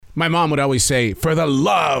My mom would always say, for the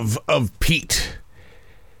love of Pete.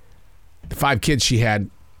 The 5 kids she had,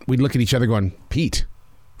 we'd look at each other going, Pete?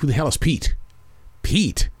 Who the hell is Pete?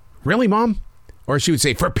 Pete? Really, Mom? Or she would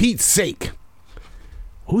say, for Pete's sake.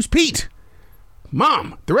 Who's Pete?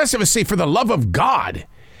 Mom. The rest of us say, for the love of God.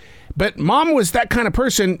 But Mom was that kind of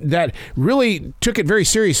person that really took it very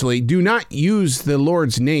seriously. Do not use the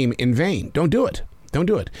Lord's name in vain. Don't do it. Don't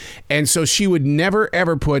do it. And so she would never,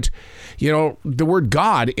 ever put, the word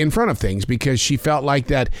God in front of things, because she felt like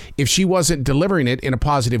that if she wasn't delivering it in a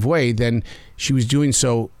positive way, then she was doing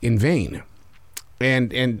so in vain.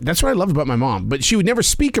 And that's what I love about my mom. But she would never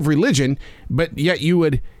speak of religion, but yet you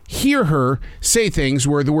would hear her say things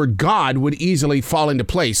where the word God would easily fall into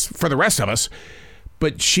place for the rest of us,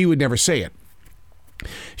 but she would never say it.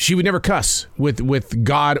 She would never cuss with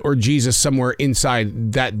God or Jesus somewhere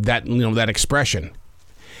inside that expression.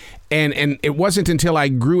 And it wasn't until I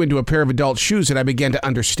grew into a pair of adult shoes that I began to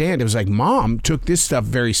understand. It was like, Mom took this stuff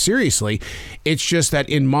very seriously. It's just that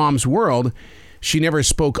in Mom's world, she never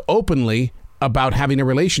spoke openly about having a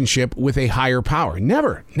relationship with a higher power.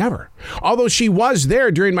 Never. Although she was there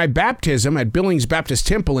during my baptism at Billings Baptist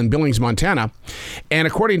Temple in Billings, Montana. And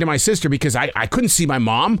according to my sister, because I couldn't see my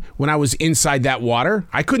mom when I was inside that water,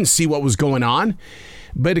 I couldn't see what was going on.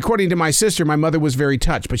 But according to my sister, my mother was very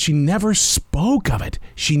touched, but she never spoke of it.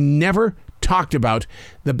 She never talked about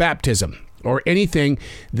the baptism or anything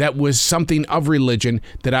that was something of religion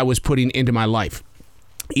that I was putting into my life.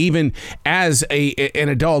 Even as an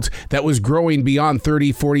adult that was growing beyond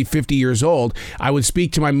 30, 40, 50 years old, I would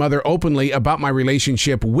speak to my mother openly about my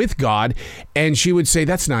relationship with God, and she would say,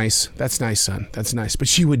 that's nice, son, that's nice. But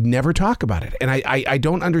she would never talk about it. And I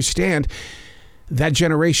don't understand that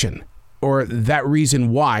generation or that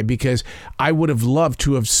reason why, because I would have loved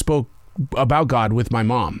to have spoke about God with my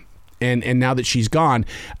mom. And now that she's gone,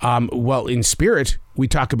 in spirit, we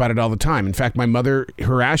talk about it all the time. In fact, my mother,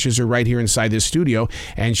 her ashes are right here inside this studio,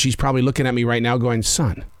 and she's probably looking at me right now going,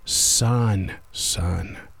 son,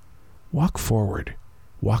 walk forward,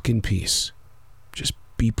 walk in peace, just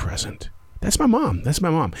be present. That's my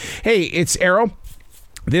mom. Hey, it's Arrow.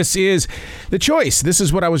 This is The Choice. This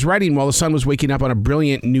is what I was writing while the sun was waking up on a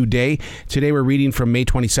brilliant new day. Today we're reading from May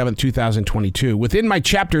 27th, 2022. Within my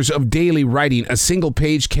chapters of daily writing, a single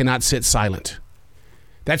page cannot sit silent.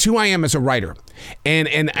 That's who I am as a writer.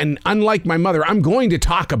 And unlike my mother, I'm going to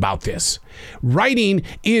talk about this. Writing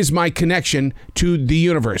is my connection to the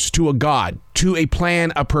universe, to a God, to a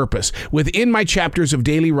plan, a purpose. Within my chapters of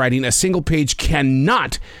daily writing, a single page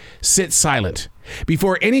cannot sit silent.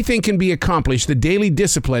 Before anything can be accomplished, the daily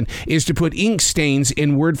discipline is to put ink stains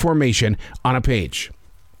in word formation on a page.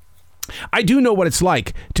 I do know what it's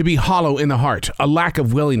like to be hollow in the heart, a lack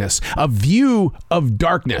of willingness, a view of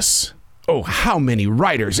darkness. Oh, how many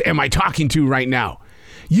writers am I talking to right now?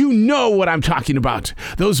 You know what I'm talking about.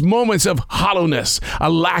 Those moments of hollowness, a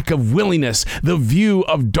lack of willingness, the view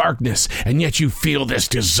of darkness, and yet you feel this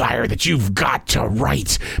desire that you've got to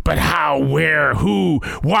write. But how, where, who,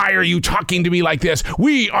 why are you talking to me like this?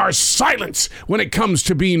 We are silent when it comes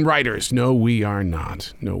to being writers. No, we are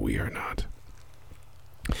not.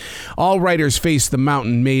 All writers face the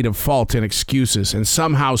mountain made of fault and excuses, and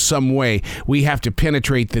somehow, some way, we have to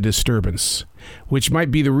penetrate the disturbance, which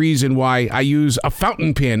might be the reason why I use a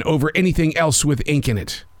fountain pen over anything else with ink in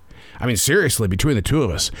it. I mean, seriously, between the two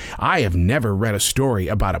of us, I have never read a story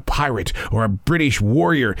about a pirate or a British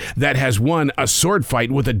warrior that has won a sword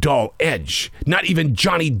fight with a dull edge. Not even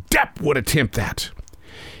Johnny Depp would attempt that.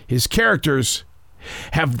 His characters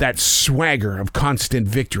have that swagger of constant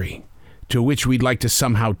victory, to which we'd like to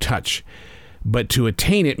somehow touch. But to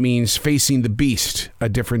attain it means facing the beast a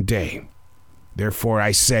different day. Therefore,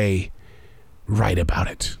 I say, write about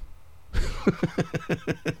it.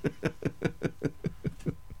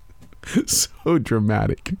 So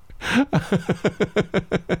dramatic.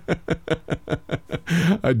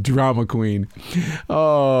 A drama queen.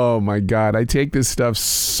 Oh, my God. I take this stuff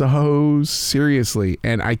so seriously,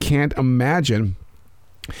 and I can't imagine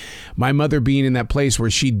my mother being in that place where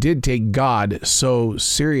she did take God so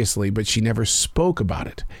seriously, but she never spoke about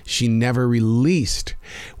it. She never released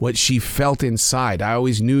what she felt inside. I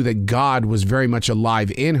always knew that God was very much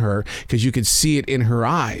alive in her because you could see it in her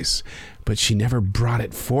eyes, but she never brought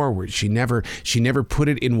it forward. She never put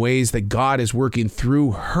it in ways that God is working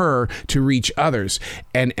through her to reach others.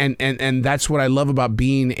 And that's what I love about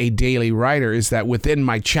being a daily writer, is that within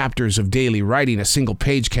my chapters of daily writing, a single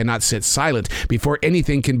page cannot sit silent. Before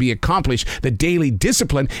anything can be accomplished, the daily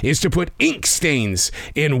discipline is to put ink stains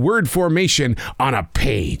in word formation on a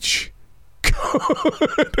page.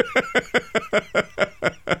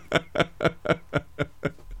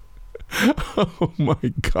 Oh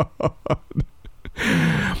my God.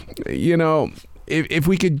 You know, if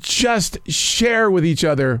we could just share with each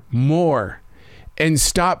other more and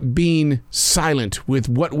stop being silent with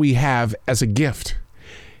what we have as a gift.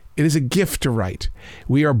 It is a gift to write.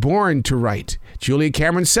 We are born to write. Julia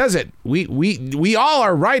Cameron says it. We all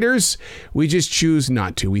are writers. We just choose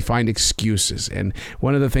not to. We find excuses. And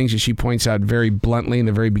one of the things that she points out very bluntly in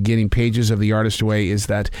the very beginning pages of The Artist Way is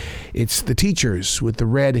that it's the teachers with the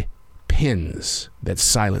red pins that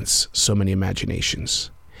silence so many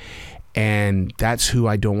imaginations. And that's who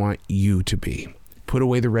I don't want you to be. Put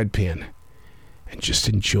away the red pin and just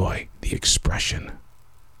enjoy the expression.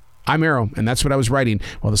 I'm Arrow, and that's what I was writing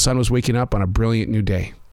while the sun was waking up on a brilliant new day.